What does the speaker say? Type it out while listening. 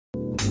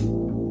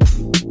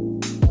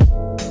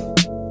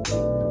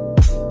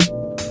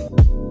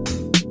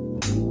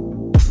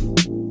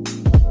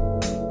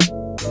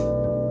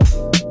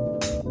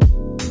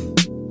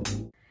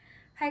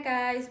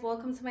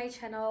welcome to my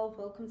channel.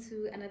 Welcome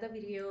to another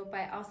video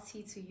by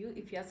RC to you.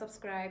 If you are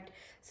subscribed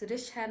to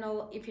this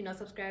channel, if you're not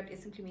subscribed,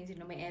 it simply means you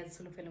know my ads,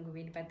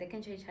 but they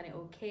can change channel.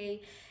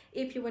 Okay,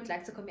 if you would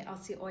like to comment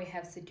RC, all you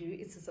have to do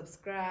is to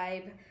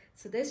subscribe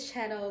to this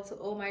channel. To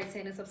all my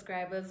retainer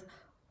subscribers,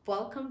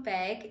 welcome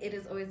back. It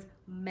is always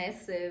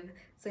massive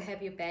to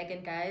have you back.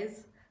 And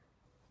guys,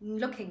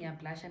 looking at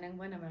blush and I'm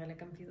like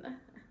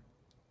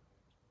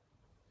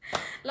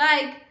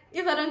like,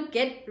 if I don't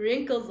get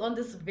wrinkles on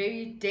this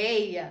very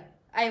day,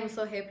 I am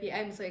so happy.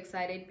 I'm so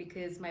excited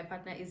because my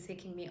partner is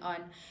taking me on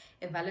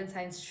a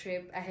Valentine's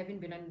trip. I haven't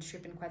been on a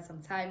trip in quite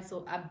some time,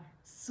 so I'm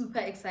super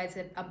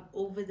excited. I'm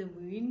over the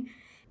moon.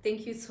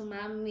 Thank you to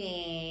my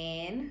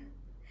man.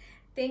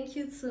 Thank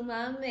you to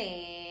my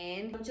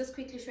man. I'm just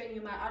quickly showing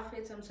you my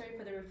outfit. I'm sorry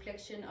for the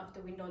reflection of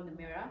the window in the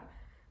mirror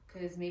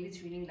because maybe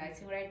it's really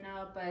lighting right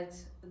now, but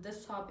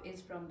this top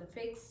is from the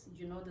Fix.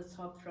 You know, the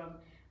top from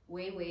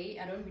way.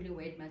 I don't really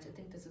wear it much. I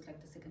think this is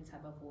like the second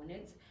time I've worn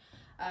it.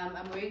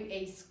 I'm wearing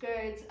a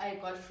skirt I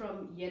got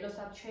from Yellow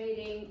Sub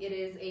Trading. It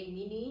is a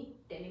mini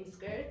denim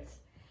skirt.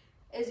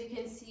 As you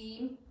can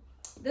see,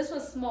 this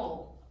was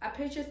small. I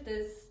purchased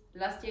this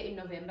last year in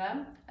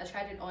November. I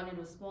tried it on. It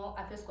was small.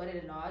 I first got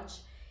it a large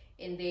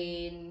and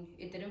then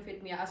it didn't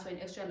fit me. I asked for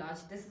an extra large.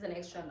 This is an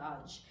extra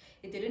large.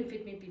 It didn't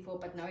fit me before,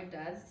 but now it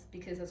does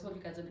because I told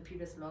you guys on the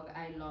previous vlog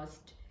I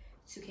lost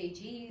 2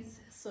 kgs.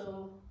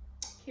 So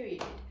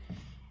period.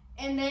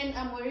 And then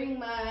I'm wearing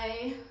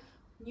my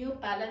New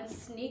Balance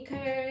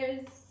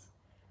sneakers.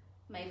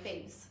 My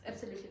faves.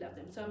 Absolutely love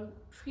them. So I'm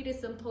pretty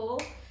simple.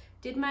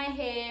 Did my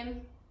hair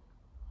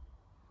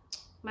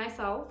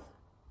myself.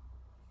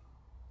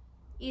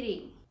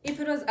 Eating.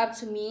 If it was up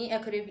to me, I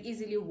could have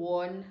easily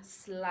worn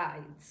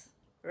slides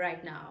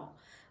right now.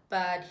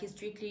 But he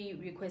strictly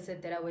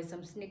requested that I wear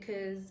some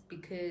sneakers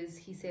because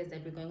he says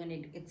that we're going on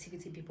an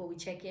activity before we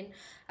check in.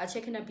 Our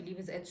check-in, I believe,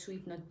 is at 2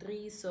 if not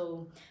 3.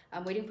 So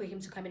I'm waiting for him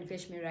to come and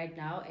fetch me right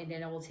now. And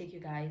then I will take you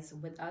guys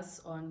with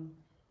us on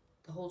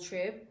the whole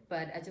trip.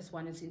 But I just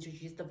wanted to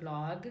introduce the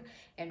vlog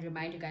and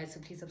remind you guys to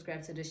please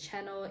subscribe to this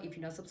channel if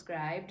you're not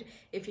subscribed.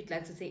 If you'd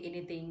like to say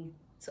anything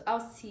to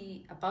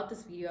RC about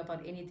this video,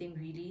 about anything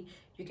really,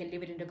 you can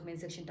leave it in the comment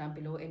section down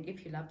below. And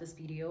if you love this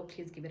video,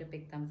 please give it a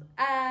big thumbs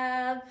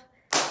up.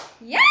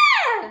 Yeah,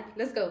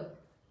 let's go.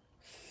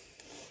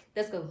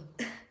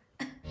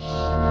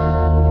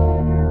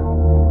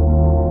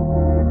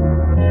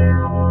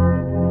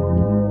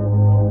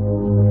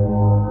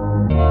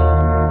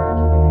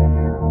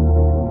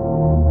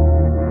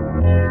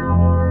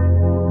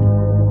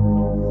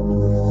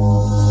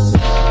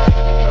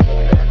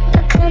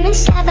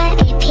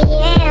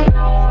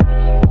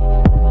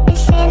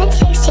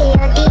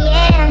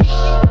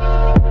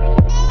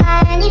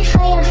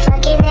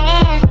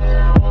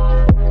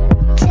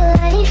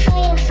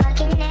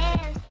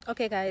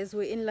 Okay guys,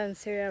 we're in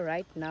Lanseria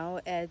right now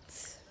at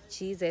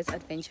GZ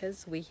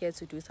Adventures. We're here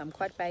to do some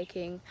quad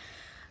biking.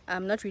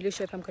 I'm not really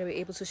sure if I'm going to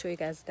be able to show you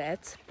guys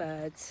that,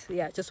 but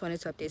yeah, just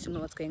wanted to update you on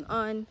what's going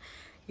on.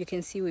 You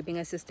can see we're being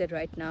assisted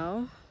right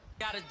now.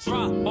 Got a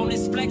drop on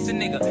this flexing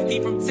nigga. He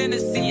from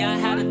Tennessee. I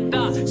had a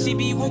thought she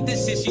be with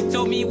this shit. She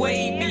told me where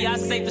he be. I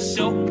say for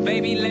sure,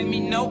 baby, let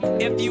me know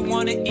if you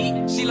wanna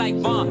eat. She like,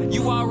 Vaughn,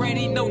 you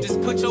already know. Just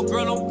put your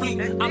girl on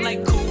fleek. I'm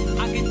like, cool,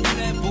 I can do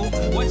that,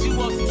 boo. What you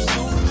want, some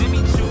shoes? Jimmy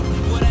Choo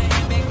with a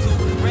handbag too.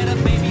 Red up,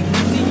 baby,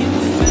 pussy in the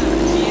smell.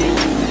 She ain't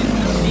used it.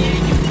 She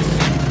ain't used to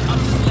shit. I'm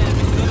just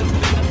laughing. Could've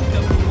been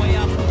the way I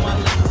put my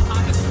lips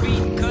on the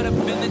speed. Could've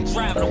been the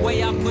driver, the way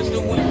I pushed the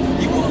whip.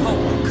 You a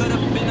hoe.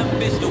 Could've been a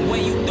bitch, the way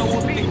you throw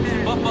a pick.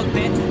 But fuck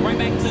that, right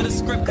back to the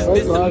script, cause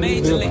this a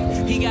major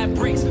league. He got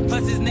bricks,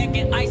 plus his neck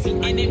and icy,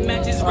 and it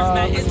matches wrist.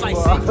 Now it's like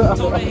sick.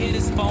 Told her hit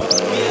his phone.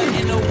 Yeah,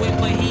 in the whip,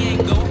 but he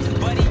ain't go.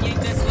 But he ain't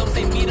that slow,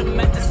 say meet him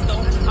at the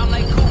stove. I'm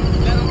like, cool,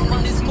 let him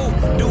run his move.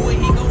 Do what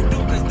he gon' do,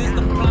 cause this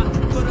the plot.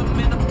 Put him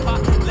in a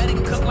pot, let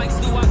it cook like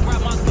stew. I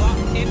grab my Glock.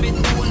 It been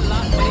through a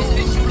lot, but it's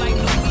this you like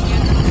Louis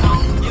at the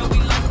top. Yeah, we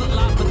lost a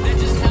lot, but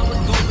that's just how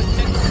it goes. But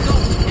check the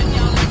scope, and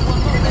y'all like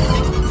one more than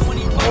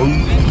 624.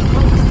 Baby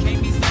broke, can't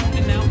be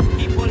zooming out.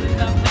 He pulling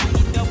up now,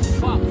 he double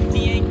pop.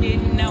 He ain't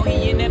getting out,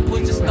 he in that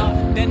push to stop.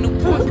 That new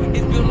Porsche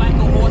is built like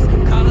a horse,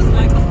 colors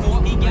like a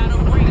fork. He got a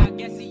ring, I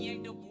guess he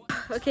ain't the boy.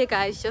 Okay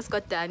guys, just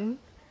got done.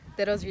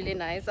 That was really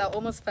nice. I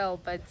almost fell,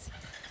 but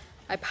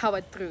I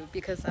powered through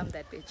because I'm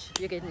that bitch.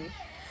 You get me?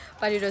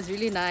 But it was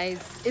really nice.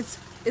 It's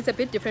a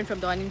bit different from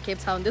the one in Cape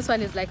Town. This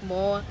one is like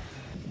more,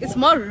 it's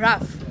more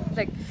rough.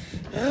 Like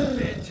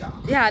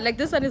yeah, like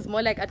this one is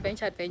more like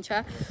adventure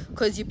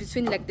because you're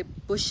between like the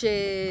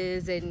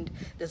bushes and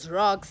there's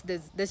rocks.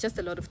 There's just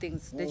a lot of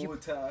things that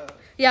water.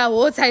 Yeah,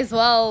 water as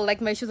well. Like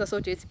my shoes are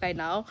so dirty by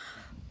now.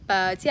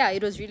 But yeah,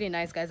 it was really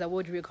nice, guys. I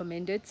would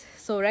recommend it.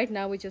 So right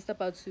now we're just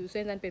about to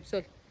so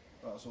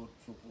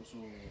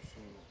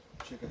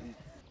check it.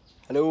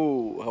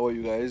 Hello, how are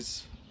you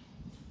guys?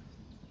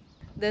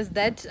 There's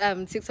that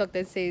TikTok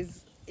that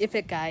says if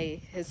a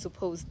guy has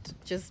supposed,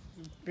 just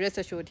rest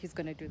assured he's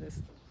gonna do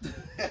this.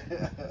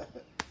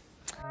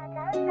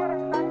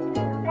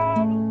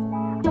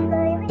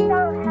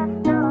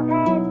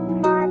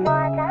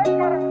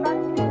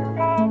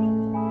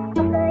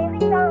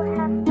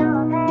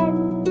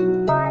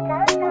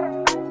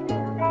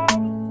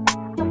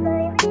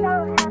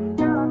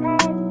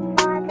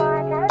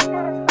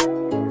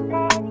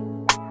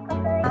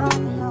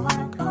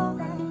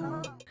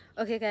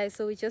 guys,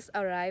 so we just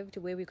arrived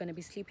where we're going to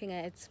be sleeping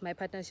at. My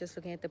partner is just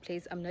looking at the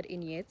place. I'm not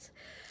in yet.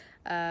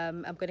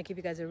 I'm going to give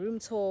you guys a room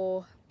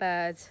tour,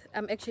 but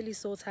I'm actually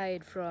so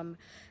tired from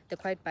the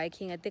quiet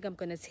biking. I think I'm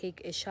going to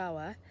take a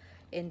shower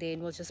and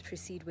then we'll just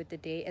proceed with the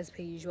day as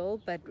per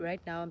usual. But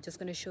right now I'm just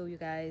going to show you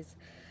guys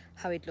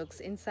how it looks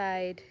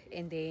inside,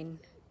 and then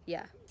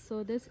yeah.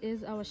 So this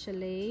is our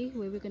chalet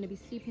where we're going to be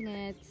sleeping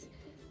at.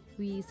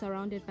 We're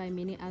surrounded by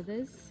many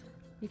others.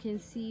 You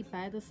can see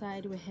by the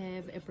side we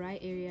have a braai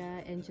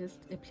area and just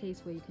a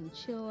place where you can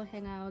chill,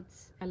 hang out.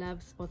 I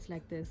love spots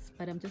like this,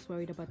 but I'm just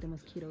worried about the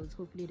mosquitoes.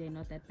 Hopefully they're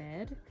not that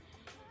bad.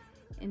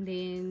 And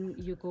then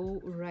you go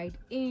right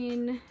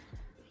in.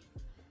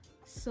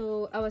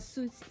 So our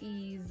suit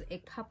is a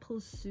couple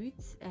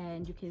suit,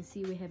 and you can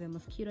see we have a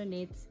mosquito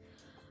net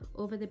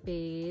over the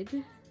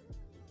bed.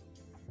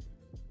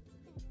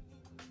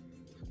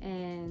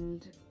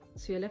 And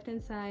to your left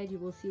hand side you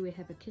will see we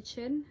have a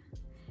kitchen,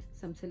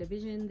 some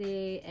television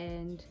there,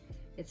 and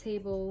a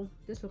table.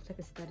 This looks like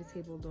a study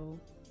table though.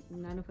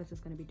 None of us is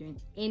going to be doing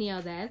any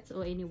of that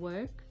or any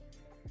work.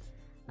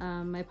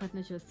 My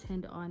partner just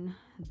turned on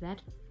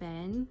that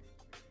fan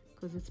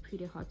because it's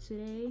pretty hot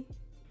today.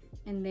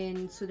 And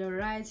then to the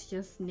right,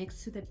 just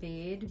next to the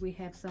bed, we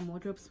have some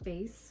wardrobe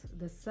space,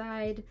 the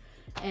side,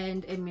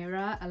 and a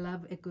mirror. I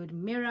love a good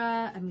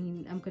mirror. I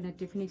mean, I'm gonna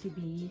definitely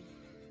be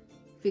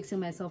fixing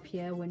myself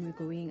here when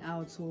we're going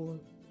out or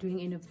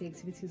doing any of the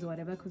activities or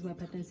whatever, because my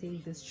partner is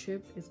saying this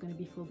trip is going to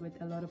be filled with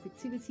a lot of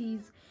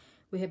activities.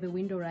 We have a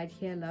window right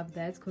here. Love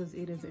that because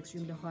it is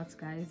extremely hot,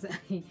 guys.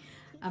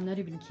 I'm not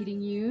even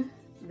kidding you.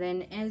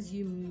 Then as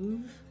you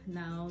move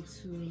now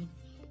to,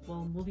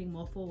 well, moving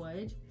more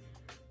forward,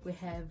 we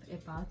have a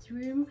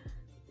bathroom.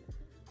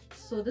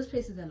 So this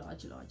place is a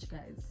large,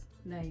 guys,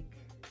 like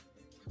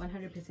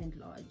 100%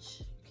 large.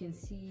 You can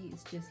see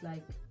it's just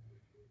like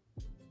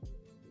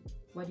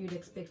what you'd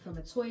expect from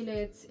a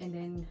toilet. And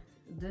then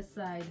this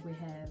side we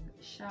have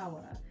a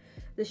shower.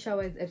 The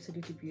shower is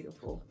absolutely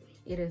beautiful.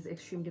 It is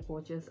extremely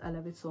gorgeous. I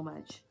love it so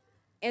much.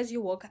 As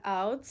you walk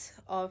out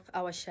of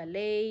our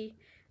chalet,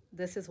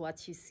 this is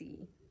what you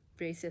see.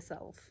 Brace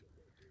yourself.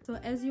 So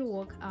as you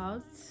walk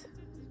out,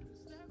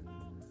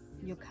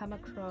 you come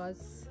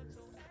across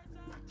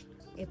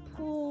a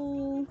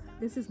pool.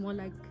 This is more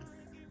like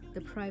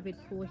the private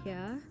pool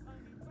here.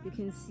 You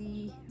can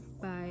see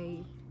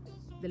by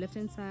the left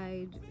hand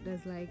side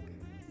there's like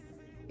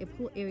a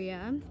pool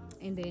area,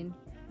 and then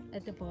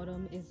at the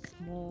bottom is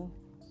more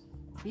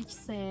beach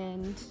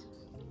sand.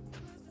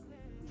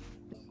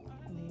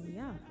 And then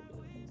yeah,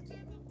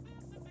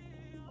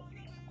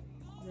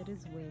 that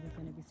is where we're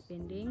going to be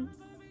spending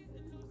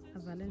a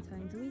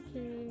Valentine's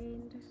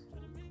weekend.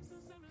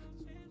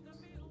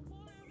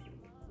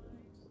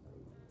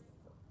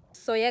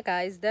 So yeah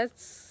guys,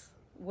 that's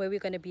where we're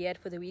going to be at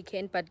for the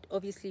weekend, but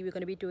obviously we're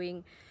going to be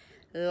doing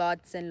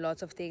lots and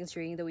lots of things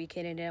during the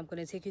weekend, and then I'm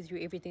going to take you through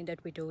everything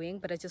that we're doing.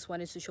 But I just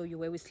wanted to show you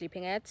where we're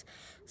sleeping at.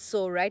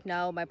 So right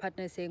now my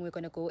partner is saying we're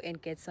going to go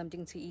and get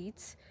something to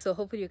eat. So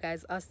hopefully you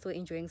guys are still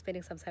enjoying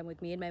spending some time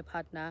with me and my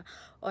partner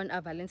on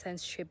our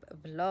Valentine's trip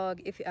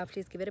vlog. If you are,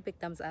 please give it a big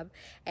thumbs up,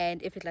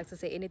 and if you'd like to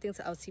say anything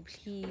to Elsie,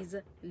 please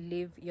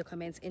leave your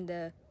comments in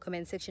the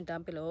comment section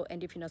down below.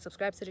 And if you're not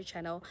subscribed to the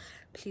channel,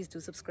 please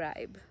do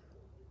subscribe.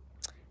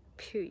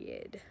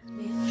 Period.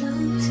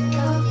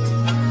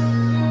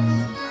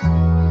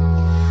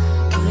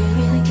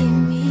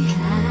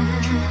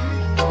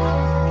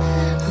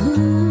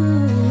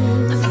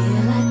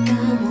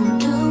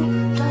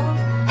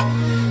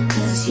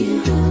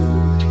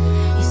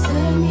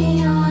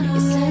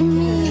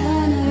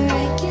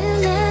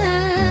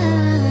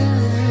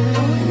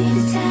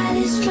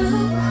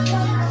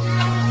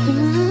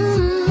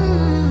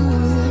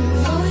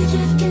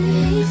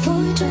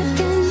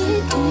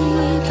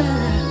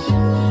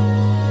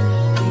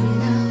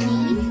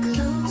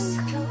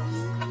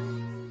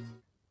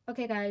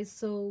 Okay guys,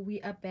 so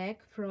we are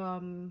back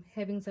from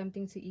having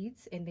something to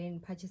eat and then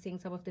purchasing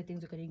some of the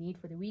things we're going to need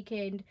for the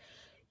weekend.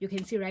 You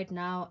can see right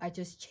now I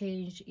just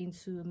changed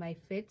into my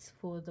fit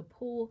for the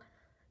pool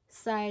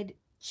side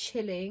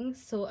chilling.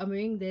 So I'm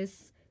wearing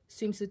this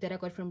swimsuit that I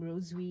got from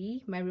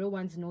Rosewee. My real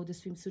ones know the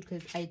swimsuit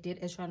because I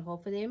did a Sean haul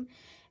for them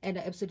and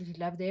I absolutely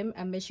love them.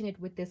 I'm matching it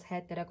with this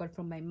hat that I got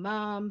from my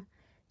mom.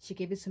 She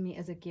gave it to me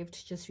as a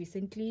gift just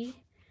recently.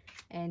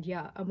 And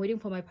yeah, I'm waiting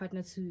for my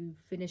partner to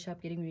finish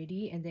up getting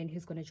ready, and then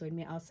he's gonna join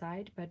me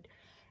outside. But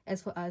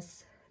as for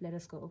us, let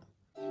us go.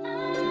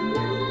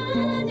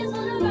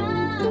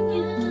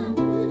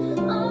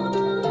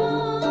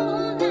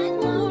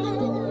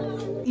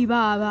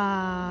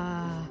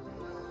 Ibaba,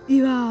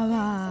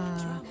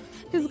 Ibaba.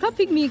 He's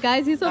copying me,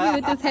 guys. He saw me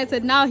with this hat,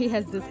 and now he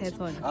has this hat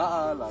on.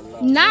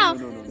 Now,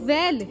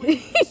 well,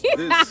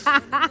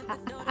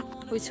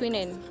 we're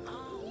twinning.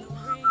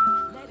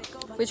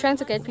 We're trying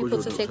to get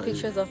people to take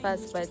pictures of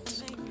us,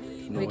 but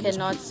we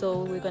cannot,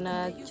 so we're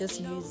gonna just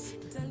use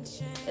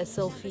a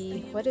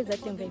selfie. What is that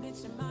thing, babe?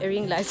 A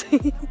ring light.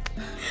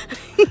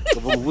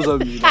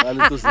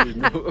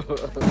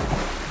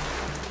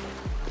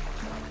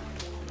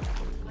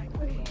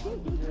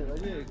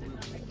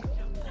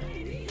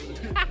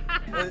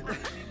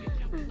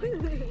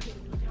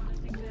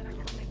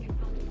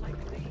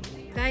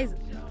 Guys,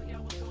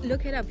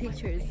 look at our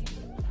pictures.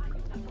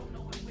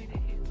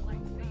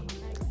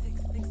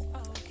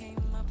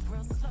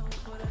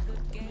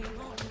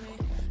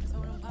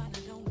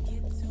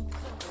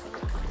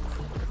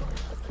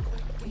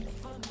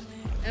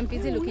 I'm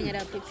busy looking at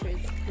our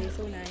pictures. They're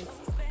so nice.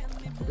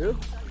 Yeah?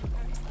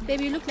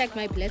 Baby, you look like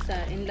my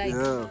blesser in life.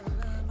 Yeah.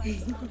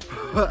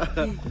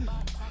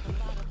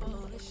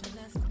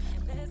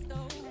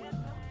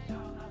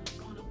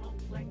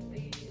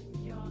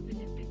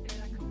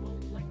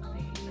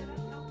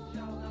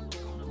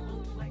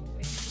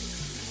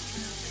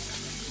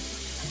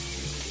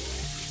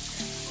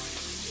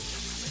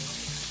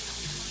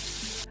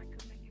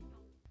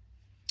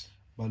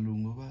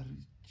 Balungu ba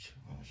rich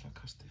ba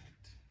sarcastic.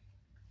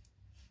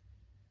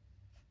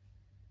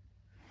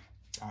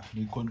 Ah,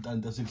 ni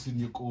content section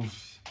ye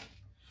coffee.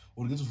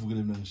 Or ke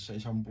sivukele mina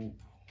ngishayisha mpuphu.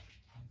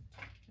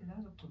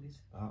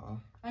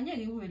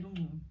 Angeke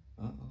uwelungu.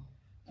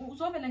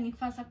 Uzovela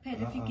ngikufasa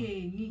kuphela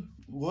efikeni.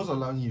 Woza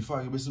la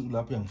ngiyifake bese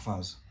ulapha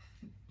uyangifasa.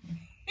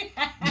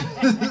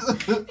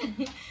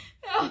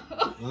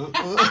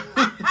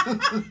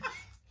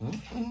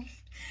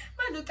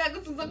 Manje ucaca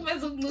ukuthi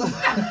uzokuveza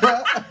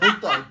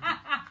ukunquka.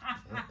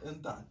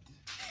 Entati.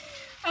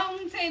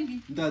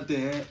 Awungithembi.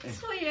 Ntate.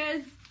 2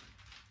 years.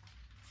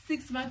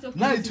 6 months of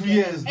Nah, 2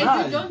 years.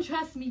 And you don't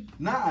trust me.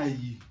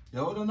 Nayi.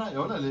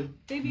 Yabona le.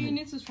 Baby, you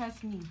need to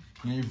trust me.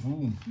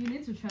 Ngiyivuma. You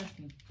need to trust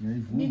me.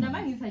 Ngiyivuma. Mina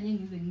mangithanye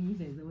ngize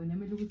ngiveze wena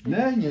mele ukuthi.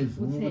 Ne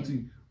ngiyivuma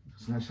ukuthi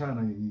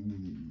singashana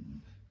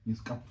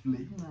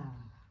ngisikapfule.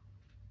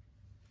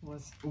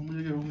 Was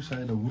Umunye ke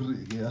ukushayela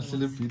uri ke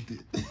ahlele bhidi.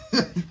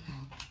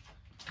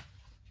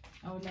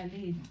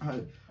 awulaleli.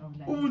 Hayi.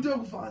 Umuntu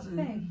yakufasa.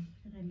 Relax.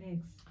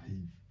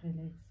 Hayi.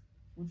 Relax.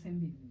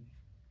 Uthembile.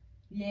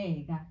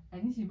 Yeka,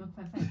 angisho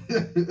makufasa.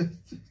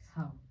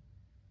 Hawu.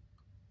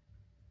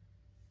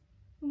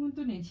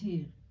 Umuntu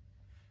unechiri.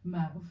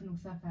 Ma ufuna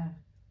ukusafara.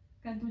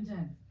 Kanti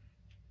unjani?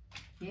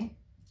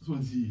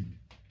 Sonzini.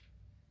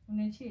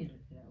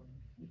 Unechiri yawo.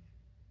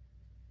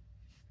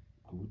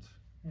 Good.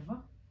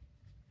 Yebo?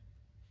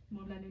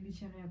 Molalela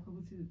ishara yakho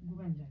ukuthi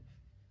kuba njani.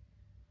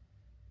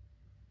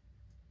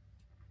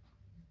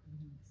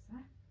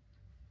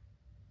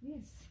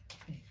 Yes.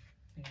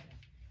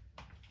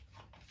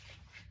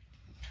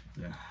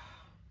 Yeah.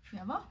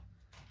 Yabo?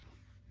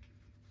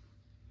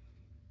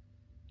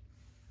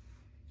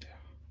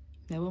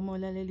 Yabo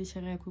molalela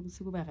ishara yakho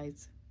ukuthi kuba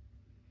right.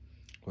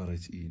 Kwa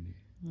right ini.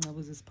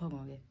 Ngabuza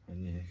isiphongo ke.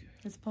 Angeke.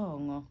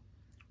 Isiphongo.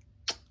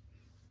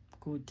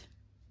 Good.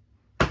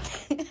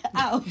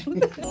 Ow. I'm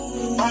looking for,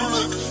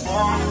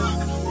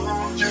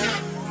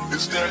 yeah,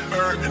 it's that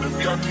her in the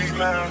VIP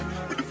line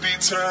with the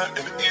V-time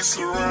and the East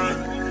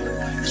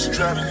run. She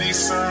drive a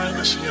Nissan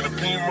and she in a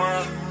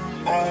Beamer.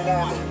 I don't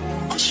want her,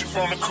 cause she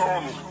from the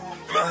corner.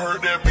 And I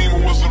heard that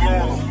Beamer was a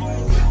loner.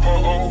 Her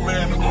old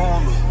man the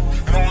owner.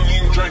 And I don't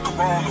even drink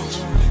Coronas.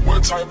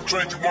 What type of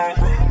drink you want,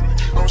 bro?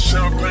 I'm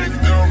champagne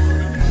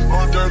forever.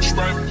 I'm dirty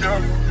Sprite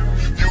forever.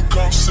 You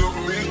come sit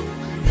with me.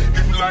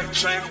 If you like to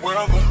change the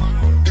weather.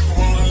 If you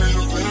wanna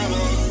live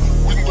better.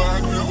 We can buy a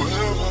grill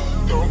wherever.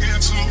 Don't get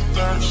too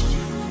thirsty.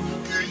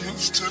 Get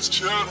used to the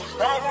cheddar.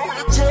 I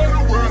wanna tell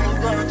the world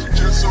about you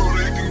just so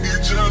they can get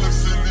jealous.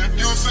 And if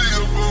you see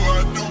her before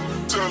I do,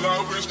 tell I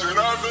wish that I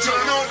met.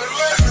 Turn on the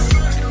lights.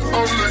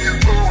 I'm looking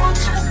forward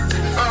to.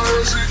 I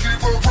heard she keep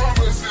her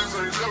promises.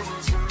 Ain't never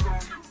turned on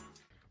you.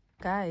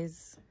 Guys,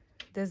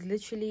 there's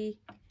literally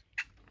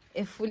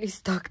a fully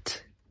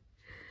stocked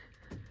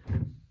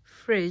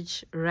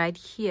fridge right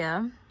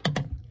here.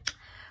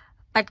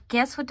 But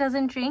guess who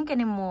doesn't drink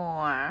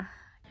anymore?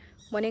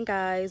 Morning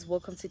guys,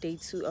 welcome to day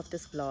 2 of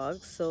this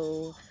vlog.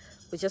 So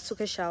we just took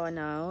a shower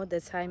now.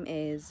 The time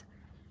is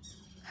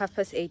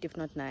 8:30 if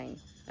not 9.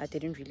 I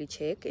didn't really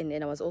check, and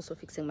then I was also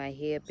fixing my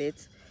hair a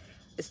bit.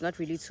 It's not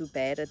really too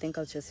bad. I think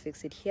I'll just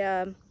fix it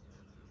here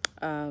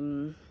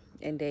and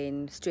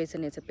then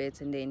straighten it a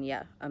bit, and then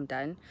yeah, I'm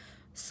done.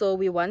 So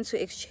we want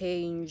to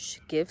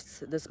exchange gifts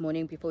this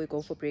morning before we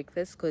go for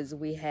breakfast, because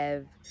we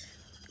have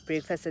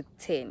breakfast at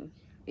 10.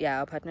 Yeah,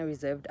 our partner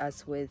reserved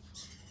us with,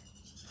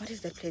 what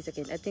is that place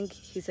again? I think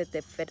he said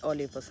the Fat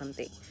Olive or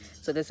something.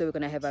 So that's where we're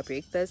gonna have our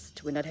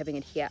breakfast. We're not having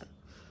it here.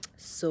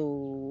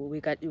 So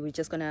we're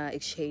just gonna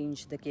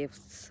exchange the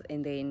gifts,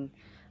 and then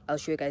I'll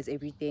show you guys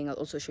everything. I'll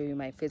also show you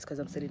my fits because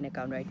I'm still in a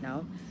gown right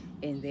now,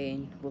 and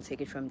then we'll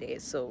take it from there.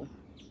 So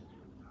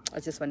I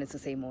just wanted to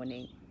say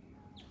morning.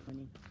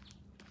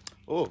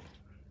 Oh,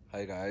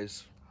 hi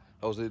guys.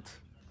 How's it?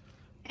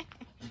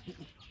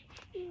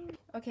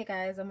 Okay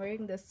guys, I'm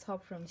wearing this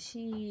top from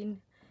Shein,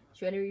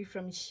 jewelry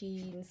from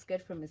Shein,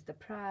 skirt from Mr.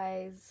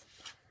 Price.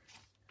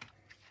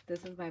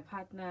 This is my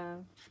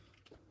partner.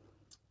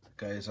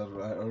 Guys, I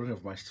don't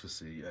have much to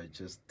say. I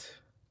just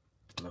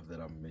love that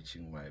I'm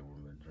matching my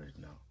woman right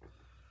now.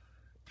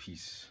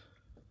 Peace.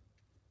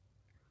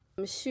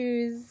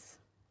 Shoes.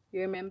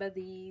 You remember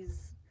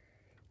these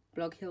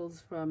Block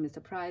Heels from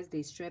Mr. Price?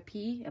 They're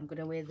strappy. I'm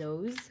gonna wear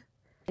those.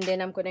 And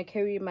then I'm gonna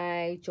carry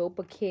my Joe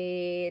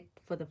bucket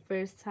for the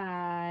first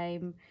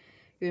time.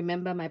 You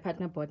remember my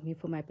partner bought me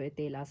for my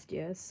birthday last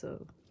year,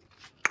 so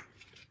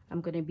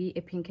I'm gonna be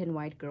a pink and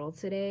white girl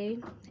today,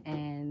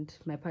 and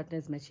my partner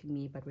is matching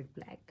me but with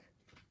black.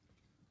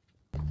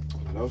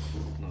 Love,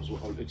 so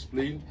I'll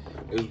explain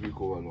as we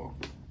go along.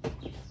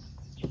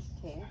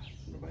 Okay.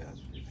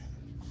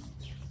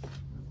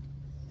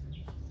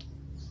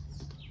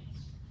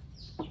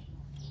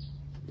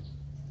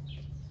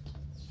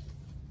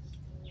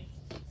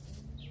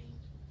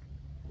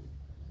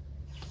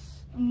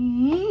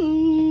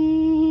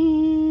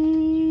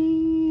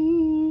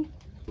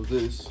 So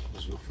this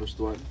is your first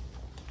one.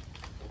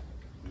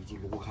 You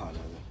do look hard.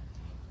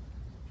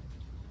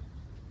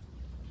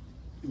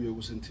 You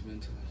are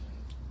sentimental.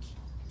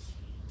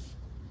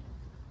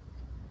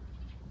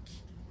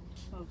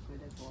 Oh,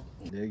 good as well.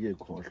 There you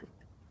go.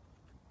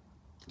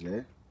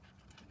 Yeah.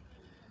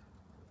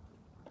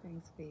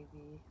 Thanks,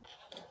 baby.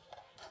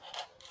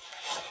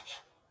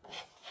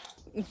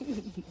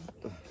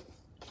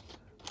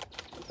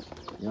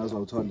 Yeah, I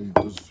was telling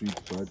you sweet,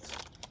 but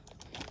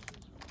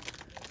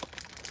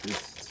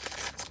it's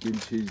skin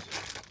change.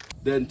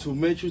 Then to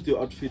match with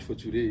your outfit for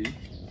today,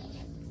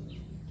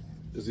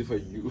 as if I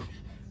knew,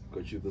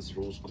 got you this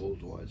rose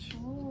gold watch.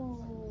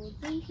 Oh,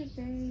 thank you,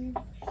 babe.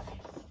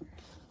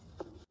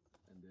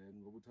 And then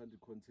we turn the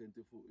content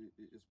if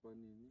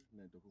Spanish,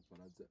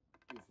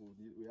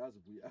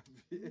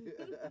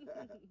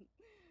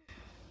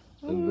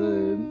 and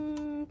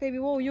then Baby,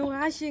 whoa, you're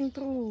rushing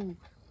through.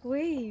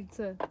 Wait.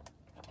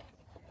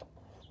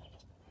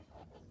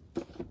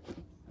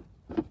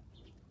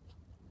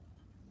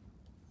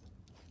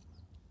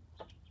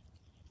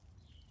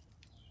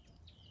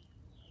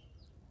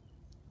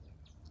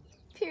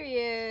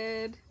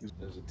 Period.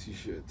 there's a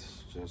t-shirt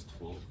just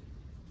for a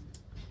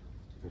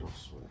bit of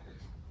swag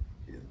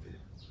here and there.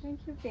 Thank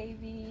you,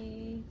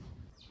 baby.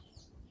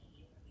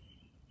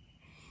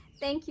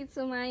 Thank you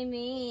to my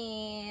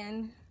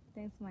man.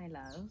 Thanks, my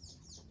love.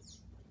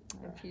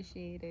 I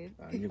appreciate it.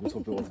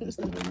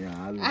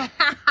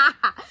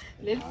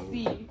 Let's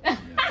see.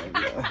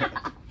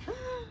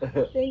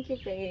 Thank you,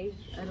 babe.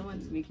 I don't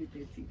want to make you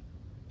dirty.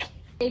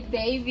 Hey,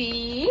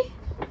 baby.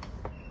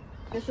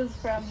 This is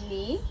from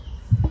me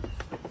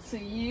to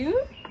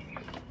you.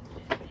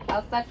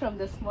 I'll start from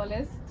the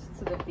smallest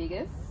to the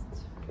biggest.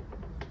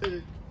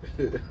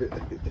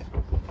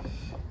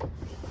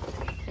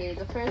 Okay,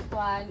 the first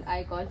one,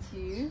 I got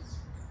you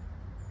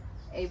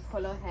a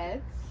polo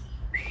hat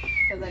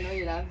because I know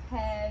you love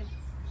hats.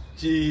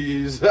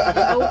 Jeez. You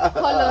know,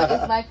 Polo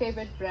is my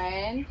favorite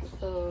brand,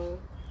 so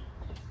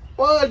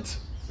What?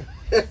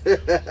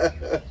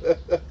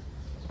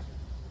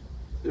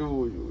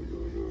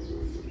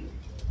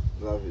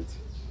 Love it.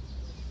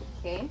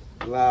 okay.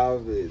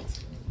 Love it.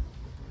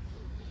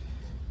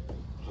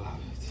 Love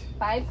it.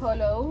 Buy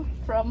Polo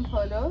from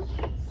Polo.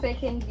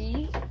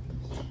 Secondly,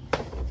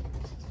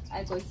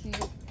 I got you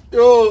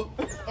Yo.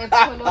 a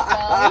Polo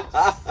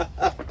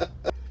belt.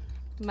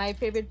 My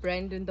favorite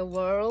brand in the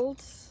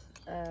world.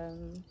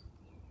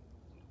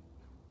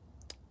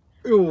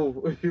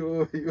 Yo.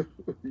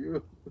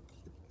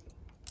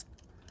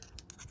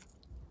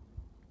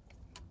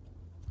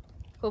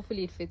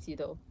 Hopefully it fits you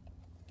though.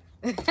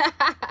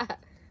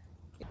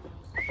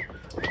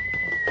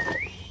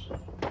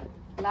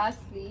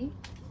 Lastly,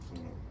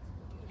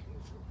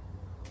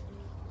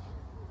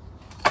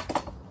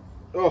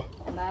 Oh.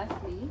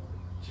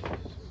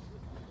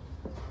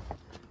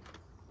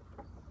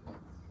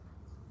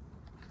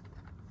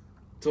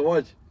 To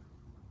watch.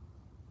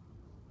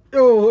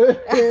 Yo.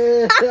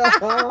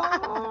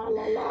 La,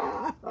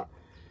 la.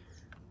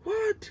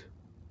 What?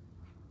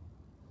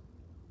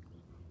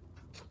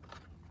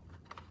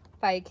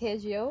 by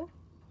Casio,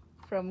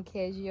 from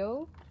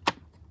Casio.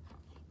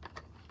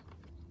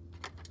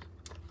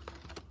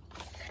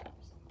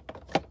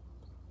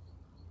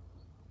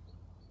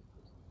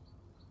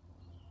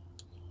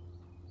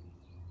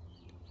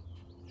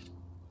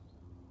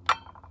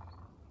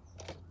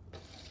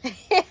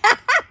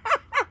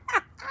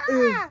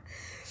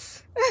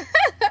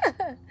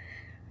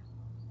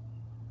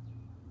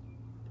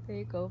 There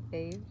you go,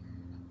 babe.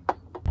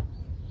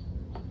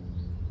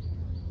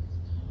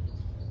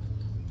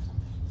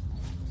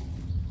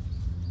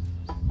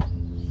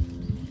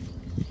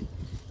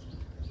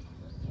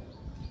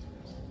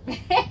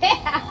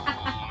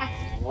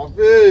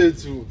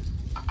 Mafethu.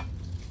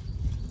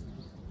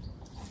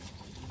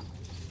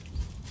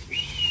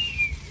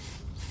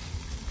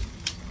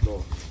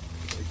 No,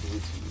 I give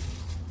it to you.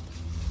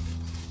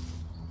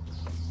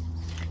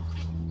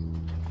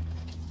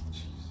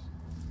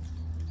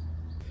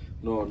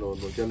 No,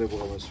 can't let go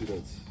of my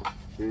sweetheart.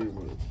 Very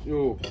much.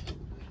 Yo.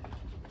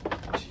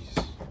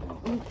 Jeez.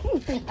 No.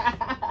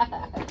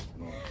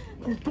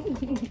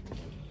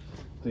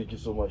 Thank you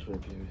so much, my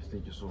baby.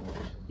 Thank you so much.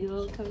 You're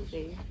welcome,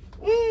 babe.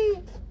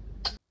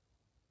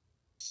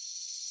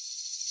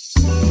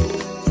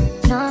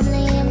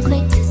 Normally I'm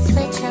quick to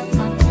switch up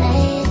my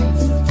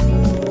playlist.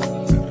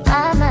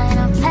 I might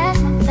unpack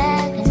my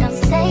bag and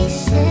don't say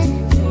shit.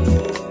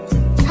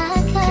 I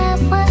got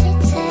what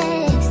it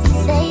takes to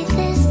save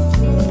this.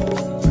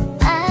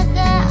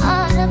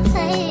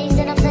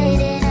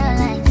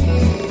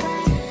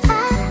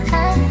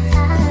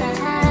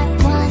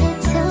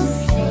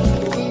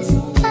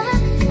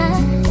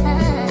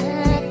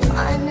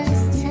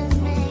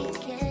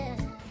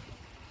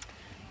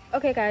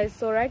 guys,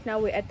 so right now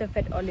we're at the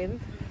Fat Olive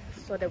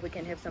so that we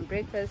can have some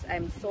breakfast.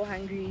 I'm so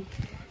hungry,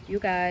 you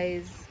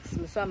guys.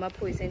 There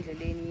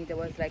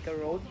was like a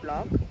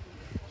roadblock,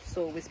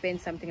 so we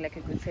spent something like a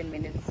good 10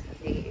 minutes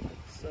there.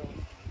 So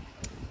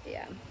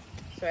yeah,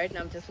 so right now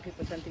I'm just looking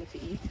for something to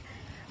eat.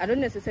 I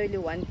don't necessarily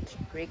want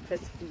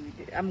breakfast food.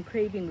 I'm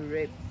craving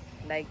ribs,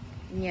 like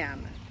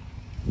nyama,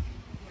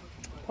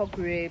 pork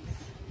ribs,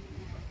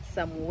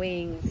 some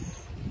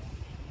wings.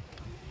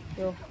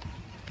 Yo.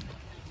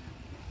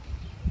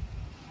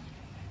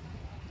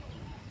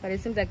 But it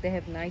seems like they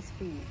have nice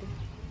food.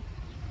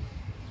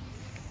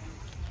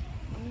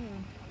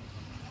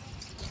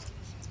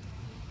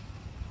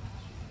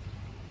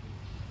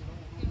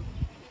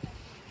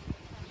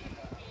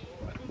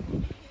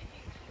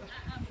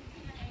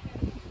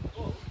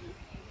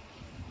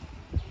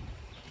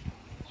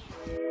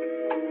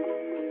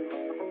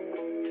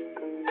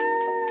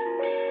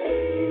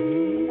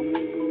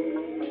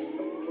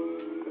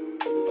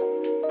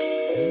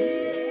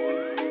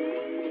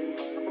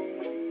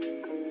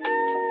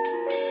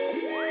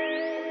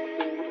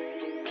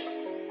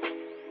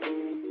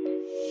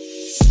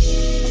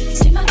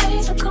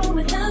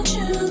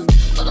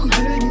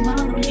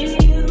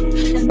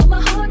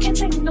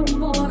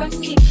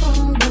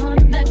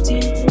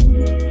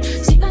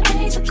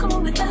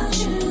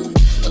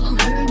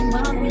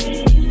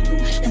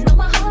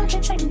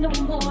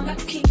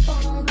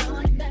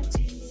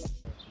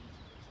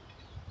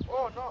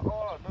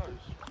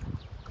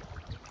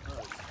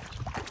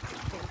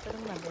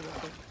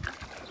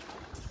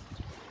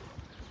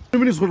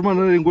 Minutes for my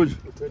language.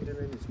 20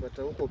 minutes, but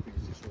I will copy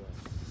this one.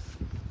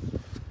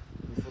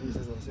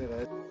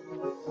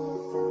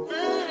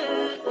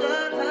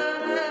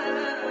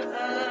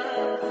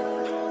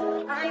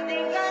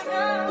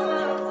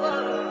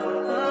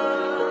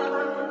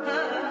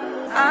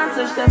 I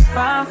touch that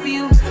fine for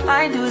you.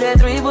 I do that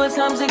 3-4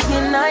 times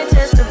again. I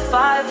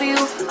testify for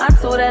you. I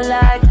told her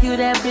like you,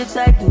 that bitch.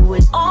 I do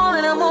it all,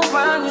 and I'm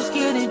around. You're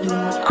scared to do.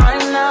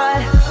 I'm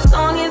not. As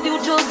long as you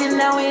joking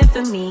now in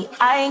for me,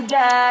 I ain't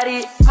got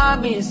it.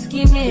 I've been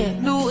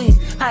scheming, looting,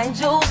 hide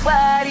your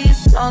body.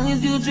 As long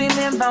as you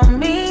dreaming about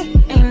me,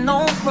 ain't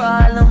no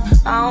problem.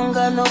 I don't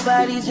got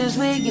nobody just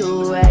with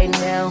you right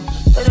now.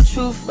 But the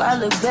truth, I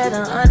look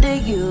better under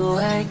you.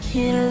 I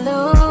can't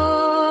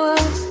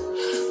lose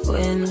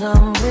when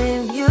I'm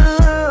with you.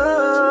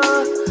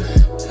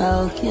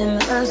 How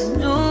can us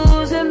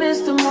lose and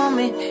miss the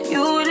moment?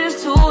 You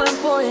just too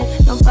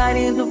important.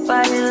 Nobody do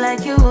body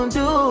like you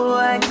do.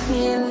 I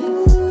can't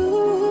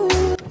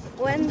lose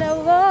when the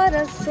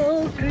water's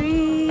so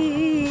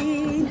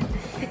green.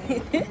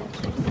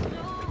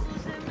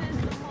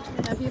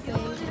 Love you, babe.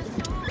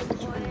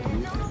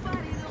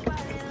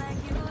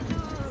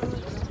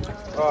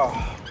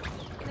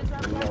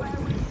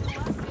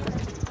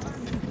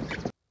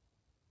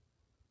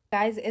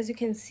 Guys, as you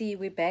can see,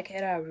 we're back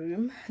at our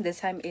room. The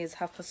time is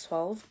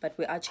 12:30, but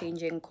we are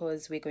changing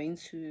because we're going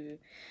to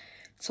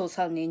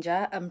Total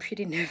Ninja. I'm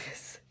pretty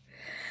nervous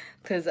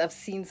because I've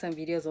seen some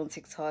videos on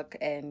TikTok,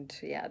 and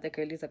yeah, the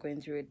girlies are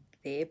going through it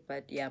there.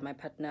 But yeah, my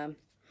partner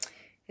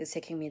is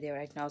taking me there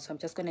right now, so I'm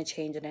just gonna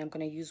change, and I'm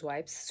gonna use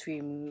wipes to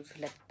remove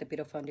like the bit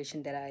of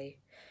foundation that I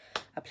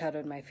applied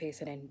on my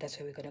face, and then that's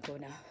where we're gonna go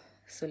now.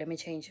 So let me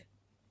change.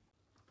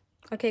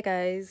 Okay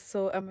guys,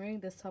 so I'm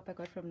wearing this top I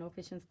got from No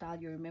Fashion Style.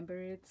 You remember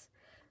it?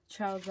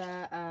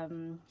 Trouser,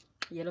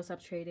 yellow sub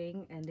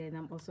trading, and then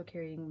I'm also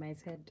carrying my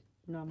head.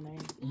 No, I'm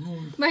lying.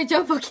 My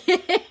job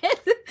pocket.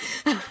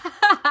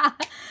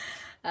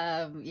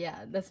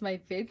 Yeah, that's my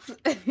fit.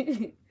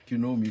 You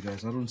know me,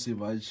 guys. I don't say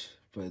much,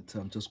 but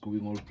I'm just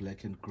going all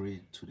black and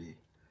gray today.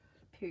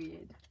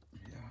 Period.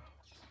 Yeah.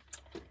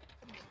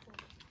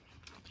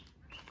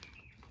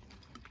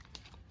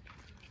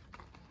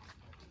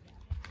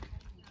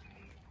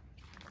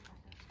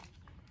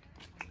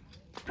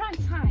 Prime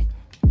time.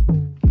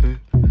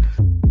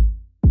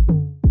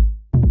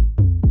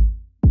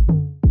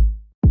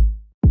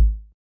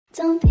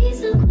 Don't be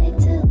so quick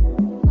to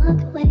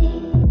walk away.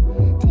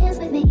 Dance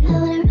with me, I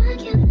wanna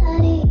rock your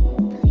body.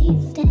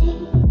 Please stay.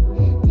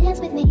 Dance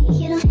with me,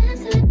 you don't have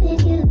to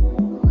admit you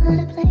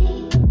wanna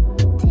play.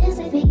 Dance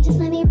with me, just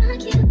let me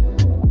rock you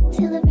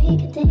till the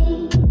break of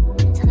day.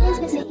 Dance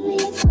with me,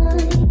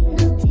 fine.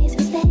 No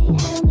disrespect, I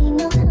don't mean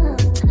no harm.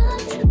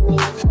 Talk to me,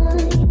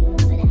 fine.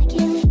 But I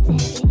can't wait to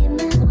hear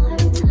my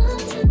heart talk.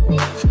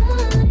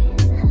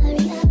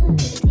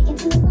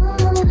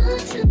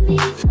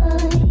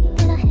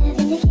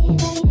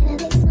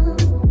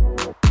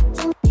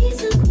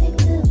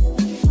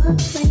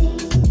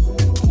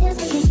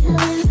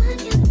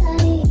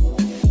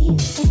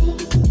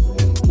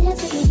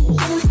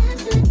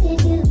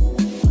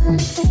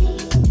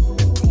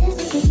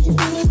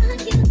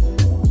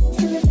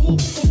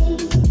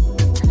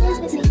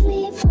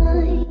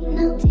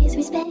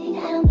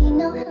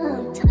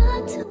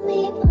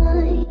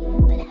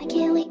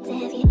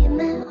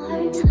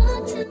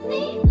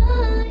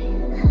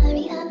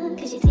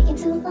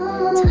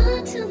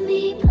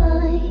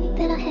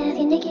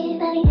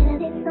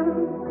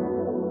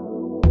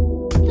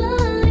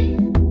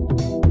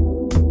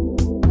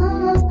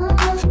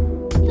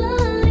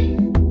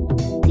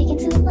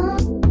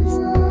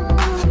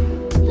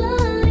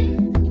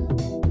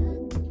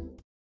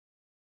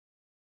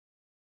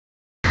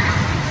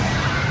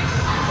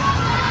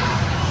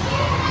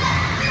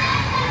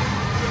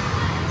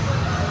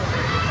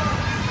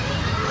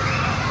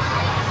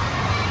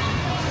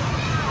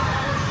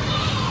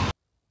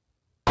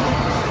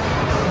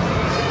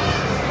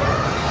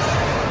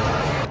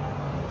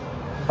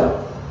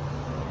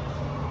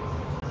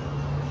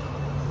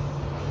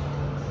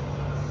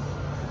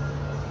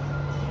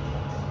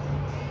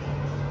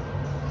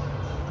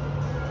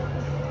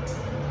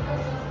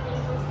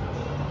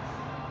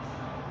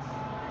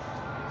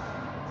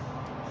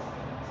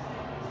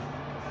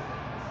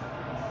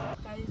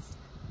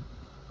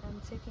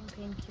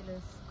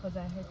 because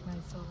I hurt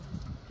myself.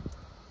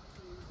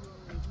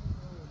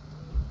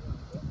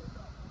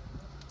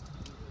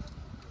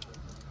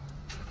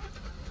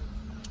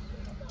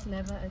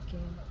 Never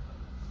again.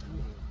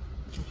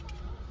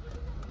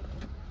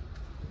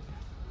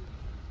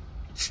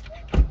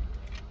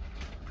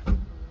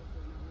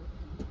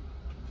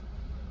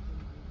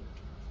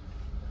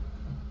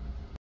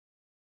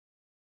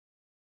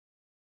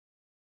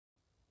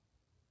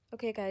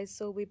 Okay guys,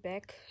 so we're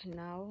back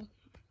now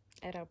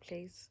at our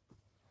place.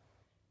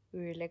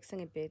 We're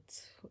relaxing a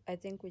bit. I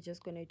think we're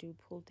just gonna do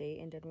pool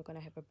day and then we're gonna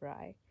have a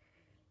braai.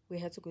 We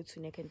had to go to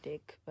neck and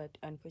deck, but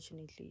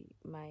unfortunately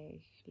my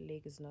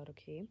leg is not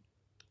okay.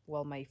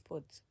 Well, my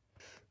foot.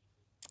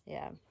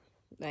 Yeah,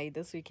 like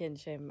this weekend,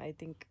 shame. I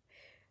think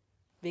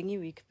being a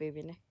week,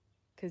 baby,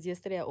 because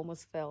yesterday I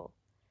almost fell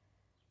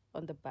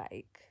on the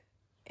bike,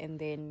 and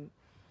then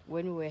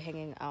when we were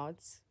hanging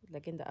out,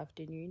 like in the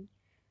afternoon,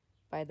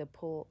 by the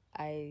pool,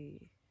 I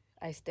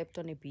stepped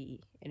on a bee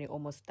and it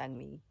almost stung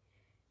me.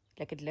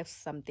 Like it left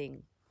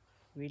something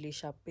really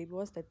sharp. Baby,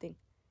 what's that thing?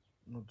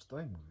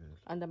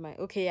 Under my,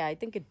 okay, yeah, I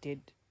think it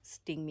did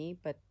sting me,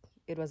 but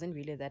it wasn't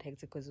really that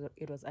hectic because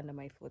it was under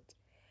my foot.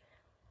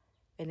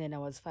 And then I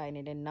was fine.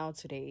 And then now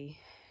today,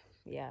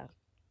 yeah,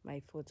 my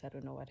foot, I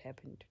don't know what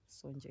happened.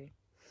 Sonje.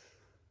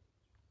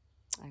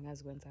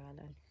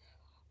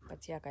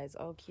 But yeah, guys,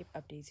 I'll keep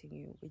updating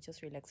you. We're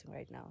just relaxing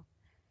right now.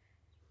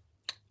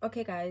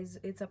 Okay, guys,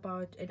 it's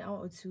about an hour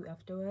or two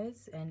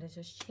afterwards, and I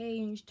just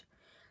changed.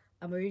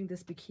 I'm wearing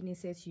this bikini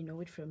set. You know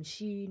it from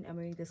Shein. I'm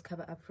wearing this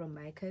cover up from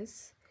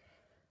Micah's.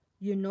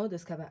 You know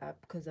this cover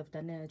up because I've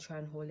done a try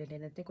and haul, and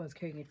then I think I was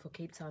carrying it for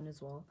Cape Town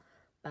as well,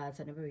 but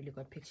I never really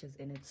got pictures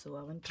in it, so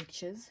I want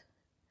pictures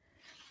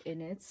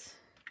in it.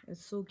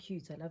 It's so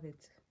cute. I love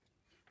it.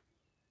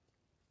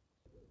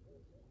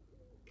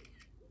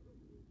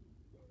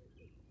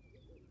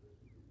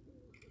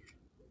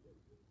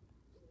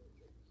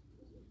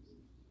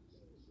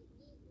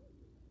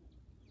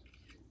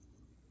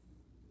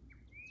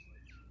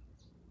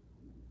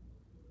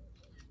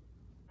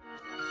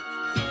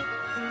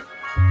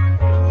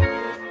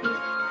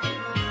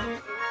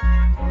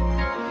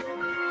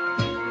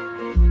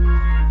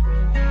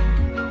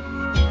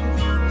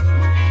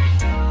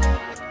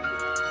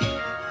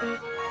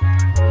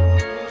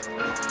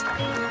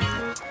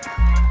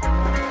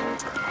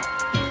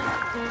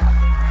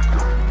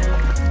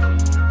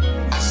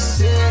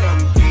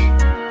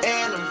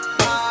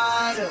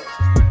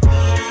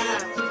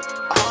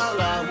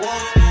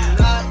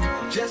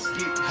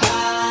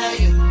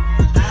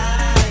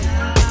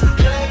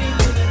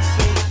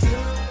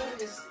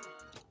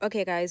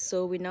 Okay guys,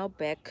 so we're now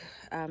back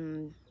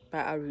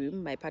by our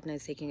room. My partner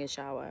is taking a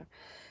shower.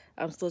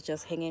 I'm still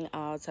just hanging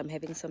out. I'm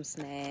having some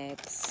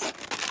snacks.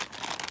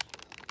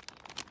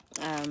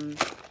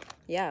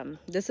 Yeah,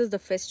 this is the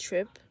first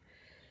trip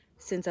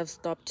since I've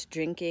stopped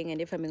drinking,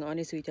 and if I'm being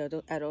honest with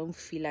you, I don't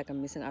feel like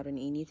I'm missing out on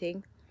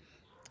anything.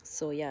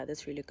 So yeah,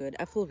 that's really good.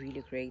 I feel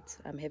really great.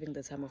 I'm having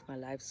the time of my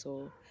life,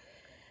 so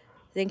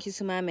thank you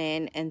to my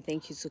man and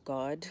thank you to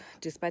God,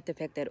 despite the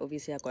fact that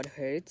obviously I got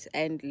hurt.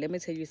 And let me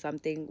tell you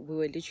something, we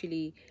were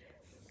literally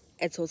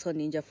at Total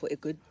Ninja for a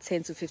good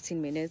 10 to 15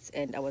 minutes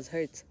and I was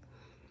hurt.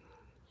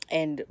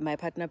 And my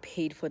partner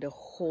paid for the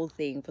whole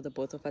thing for the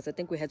both of us. I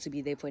think we had to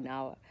be there for an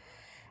hour.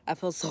 I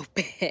felt so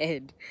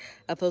bad.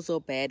 I felt so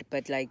bad,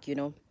 but like, you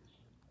know,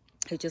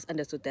 he just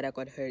understood that I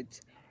got hurt.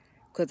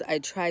 Because I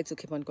tried to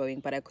keep on going,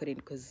 but I couldn't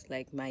because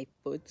like my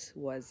foot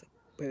was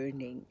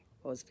burning.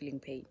 I was feeling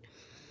pain.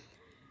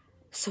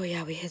 So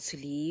yeah, we had to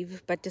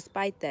leave, but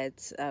despite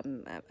that,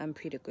 I'm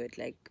pretty good.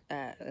 Like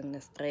I'm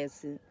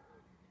stress,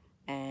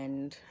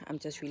 and I'm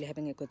just really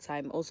having a good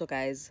time. Also,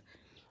 guys,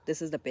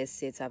 this is the best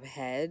set I've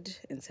had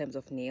in terms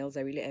of nails. I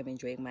really am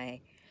enjoying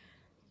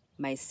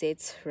my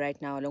set right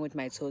now, along with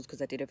my toes,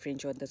 because I did a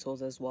French on the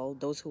toes as well.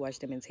 Those who watch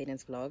the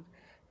maintenance vlog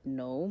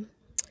know.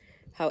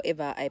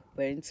 However, I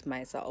burnt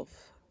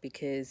myself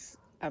because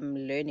I'm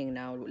learning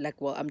now. Like,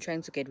 well, I'm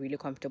trying to get really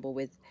comfortable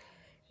with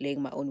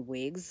laying my own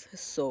wigs.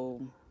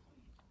 So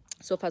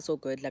far so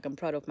good. Like, I'm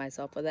proud of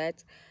myself for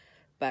that,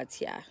 but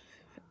yeah,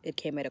 it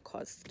came at a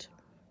cost.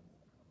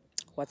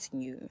 What's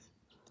new?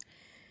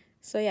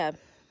 So yeah,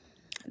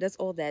 that's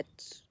all that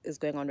is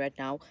going on right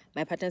now.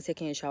 My partner's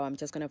taking a shower. I'm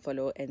just gonna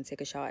follow and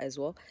take a shower as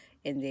well,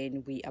 and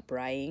then we are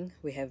braaiing.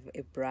 We have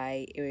a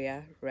braai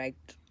area right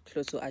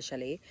close to our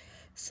chalet,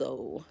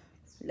 so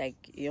like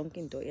yonke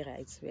into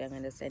right, we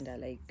understand that,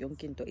 like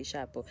yonke into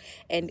ishapo.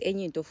 And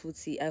enye into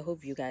futsi, I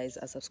hope you guys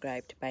are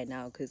subscribed by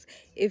now, because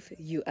if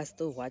you are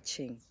still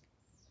watching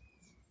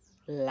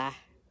la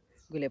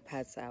gule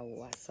parts are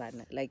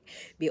wasana, like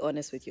be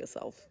honest with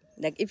yourself.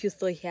 Like if you're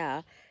still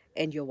here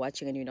and you're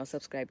watching and you're not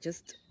subscribed,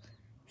 just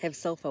have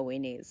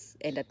self-awareness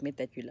and admit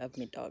that you love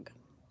me, dog.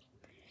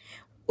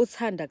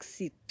 Uthanda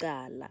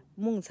kusicala,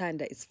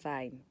 mungithanda is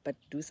fine, but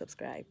do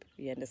subscribe,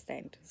 you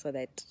understand, so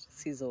that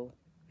sizo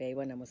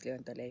uyayibona mos leyo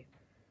nto leyo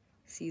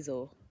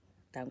sizo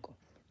danko.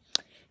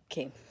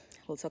 Okay,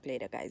 we'll talk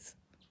later, guys.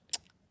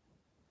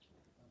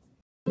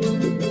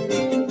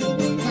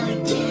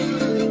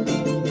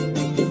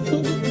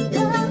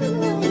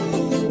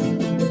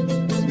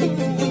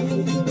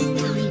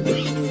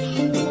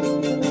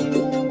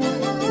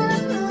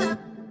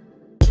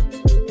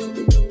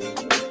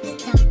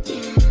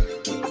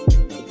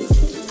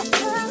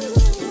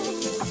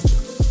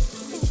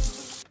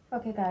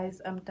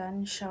 guys, I'm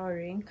done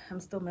showering. I'm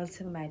still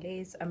melting my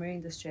lace. I'm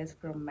wearing this dress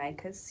from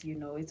Micah's, you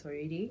know it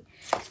already,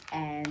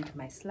 and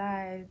my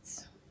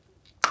slides.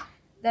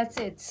 That's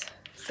it.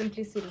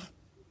 Simplicity.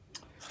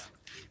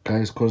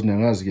 Guys, cause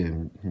nangazi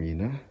ke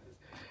mina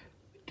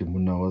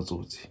ngimuna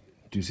wazothi.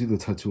 Do you see the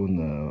tattoo on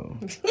the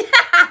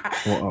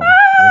forearm?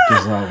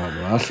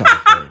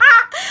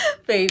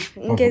 Babe,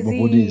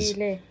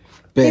 ngezile.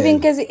 Babe, Baby,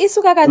 ngezi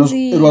isuka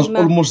kanzima. it was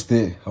almost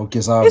there.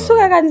 Awugezanga.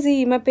 Isuka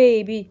kanzima,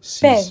 baby.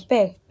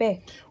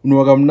 Be.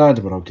 Unuwa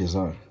kamnandi but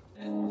awugezanga.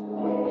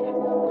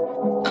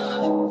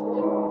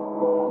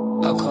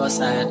 Of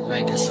course, I had to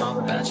write this song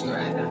about you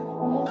right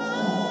now.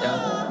 Yeah.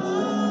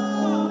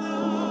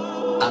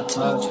 I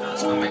told you I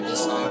was gonna make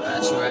this song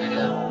about you right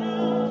now.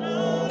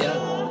 Yeah.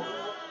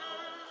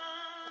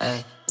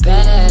 Hey,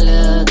 bad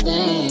little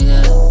thing,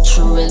 yeah.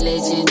 True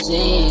religion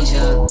jeans,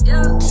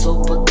 yeah.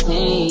 Super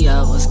clean,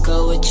 yeah. What's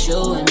good with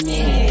you and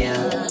me,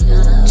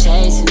 yeah.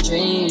 Chasing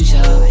dreams,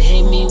 yeah.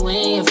 Hit me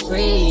when you're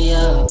free,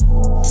 yeah.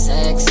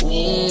 Sex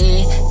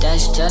me,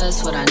 that's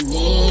just what I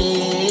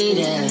need,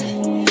 yeah.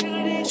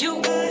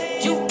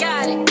 You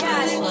got it,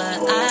 that's what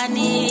I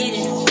need.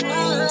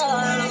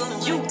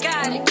 You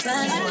got it,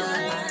 that's what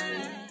I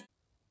need.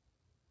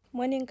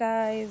 Morning,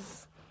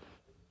 guys.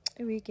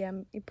 Iwiki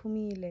yami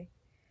iphumile.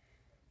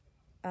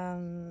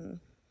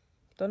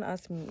 Don't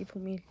ask me,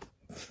 iphumile.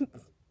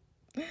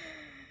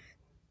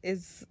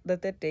 It's the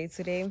third day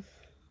today.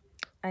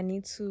 I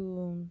need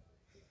to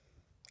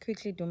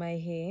quickly do my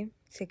hair,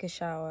 take a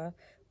shower.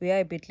 We are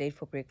a bit late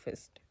for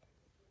breakfast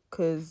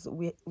because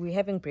we're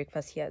having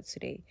breakfast here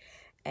today,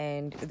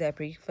 and the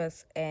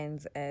breakfast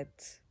ends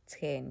at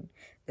 10.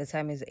 The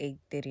time is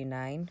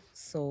 8:39,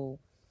 so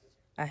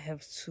I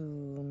have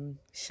to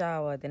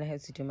shower, then I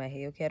have to do my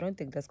hair. Okay, I don't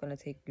think that's gonna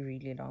take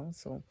really long,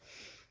 so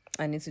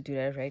I need to do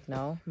that right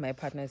now. My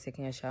partner is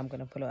taking a shower. I'm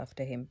gonna follow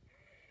after him.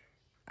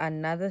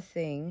 Another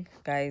thing,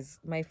 guys,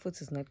 my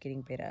foot is not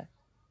getting better.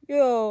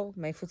 Yo,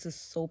 my foot is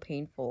so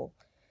painful.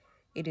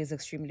 It is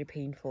extremely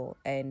painful,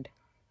 and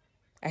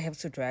I have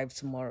to drive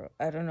tomorrow.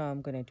 I don't know how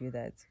I'm gonna do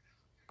that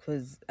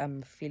because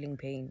I'm feeling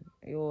pain.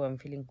 Yo, I'm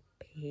feeling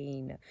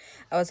pain.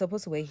 I was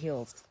supposed to wear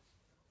heels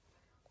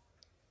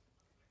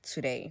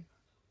today.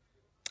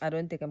 I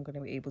don't think I'm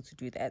gonna be able to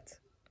do that.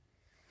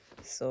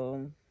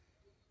 So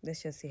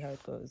let's just see how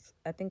it goes.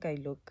 I think I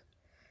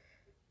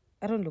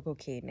don't look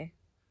okay, ne?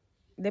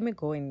 Let me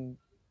go and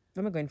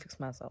fix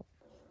myself.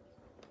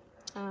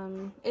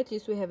 At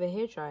least we have a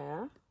hair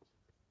dryer.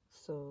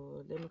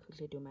 So let me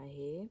quickly do my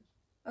hair.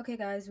 Okay,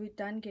 guys, we're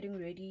done getting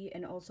ready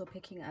and also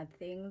picking our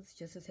things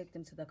just to take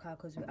them to the car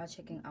because we are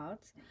checking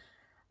out.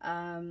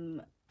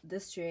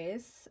 This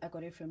dress, I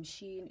got it from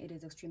Shein. It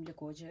is extremely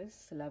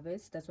gorgeous. Love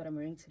it. That's what I'm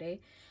wearing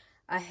today.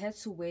 I had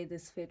to wear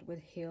this fit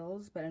with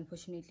heels, but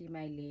unfortunately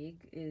my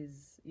leg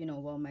is,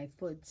 my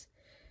foot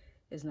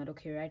is not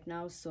okay right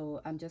now. So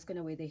I'm just going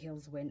to wear the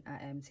heels when I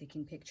am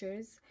taking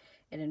pictures.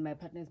 And then my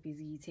partner is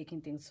busy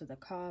taking things to the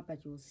car,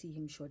 but you'll see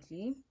him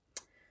shortly.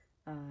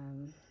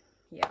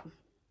 Yeah.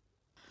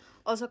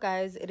 Also,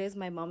 guys, it is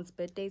my mom's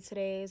birthday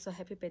today, so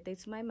happy birthday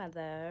to my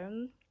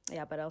mother.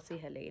 Yeah, but I'll see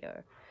her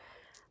later.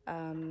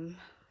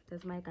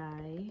 There's my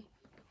guy.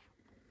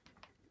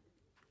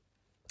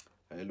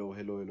 Hello,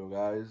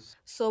 guys.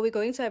 So we're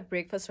going to have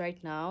breakfast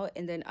right now,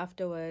 and then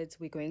afterwards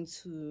we're going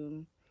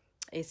to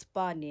a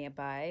spa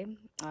nearby.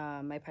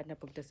 My partner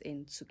booked us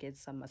in to get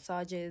some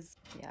massages.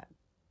 Yeah,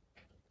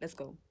 let's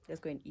go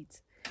and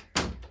eat.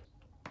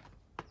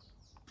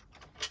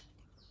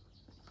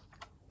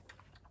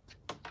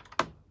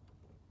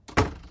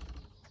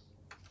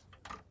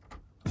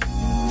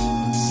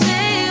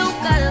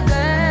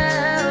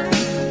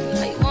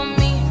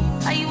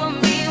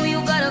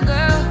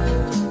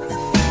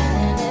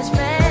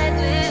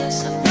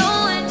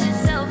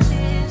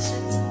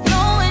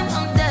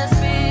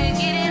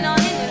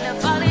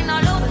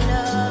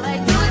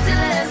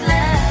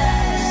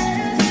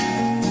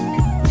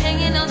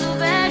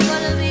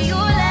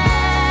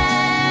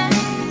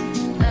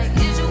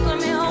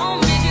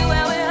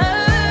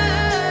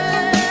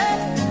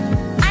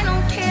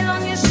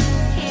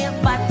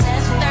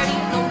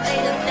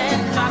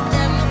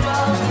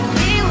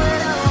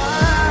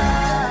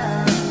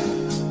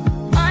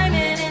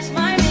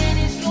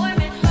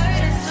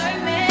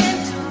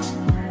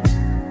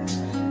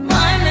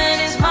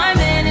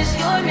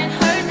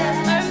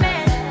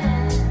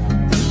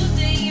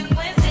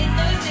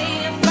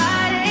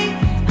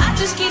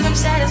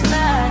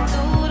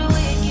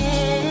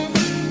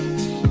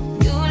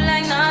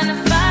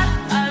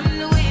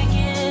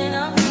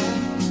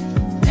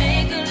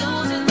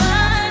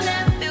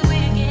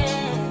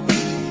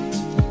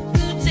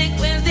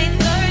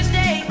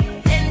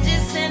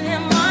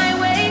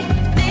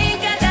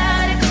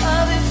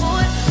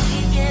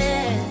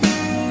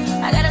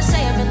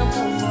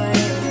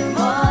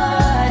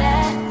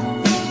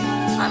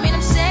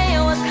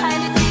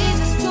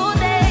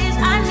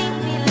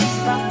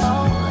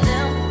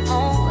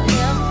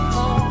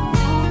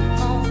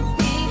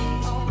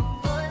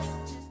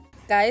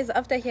 Guys,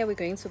 after here we're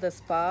going to the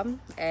spa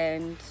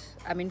and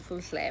I'm in full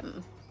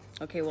slam.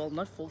 Okay, well,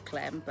 not full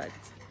glam, but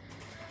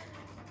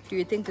do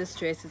you think this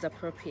dress is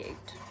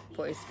appropriate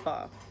for a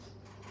spa?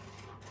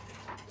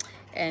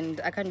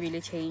 And I can't really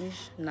change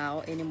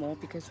now anymore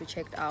because we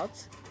checked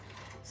out,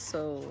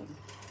 so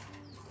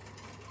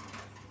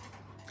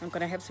I'm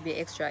gonna have to be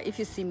extra. If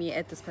you see me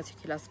at this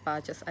particular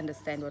spa, just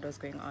understand what was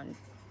going on.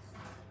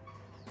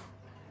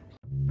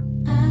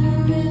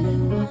 I really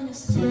wanna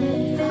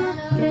stay.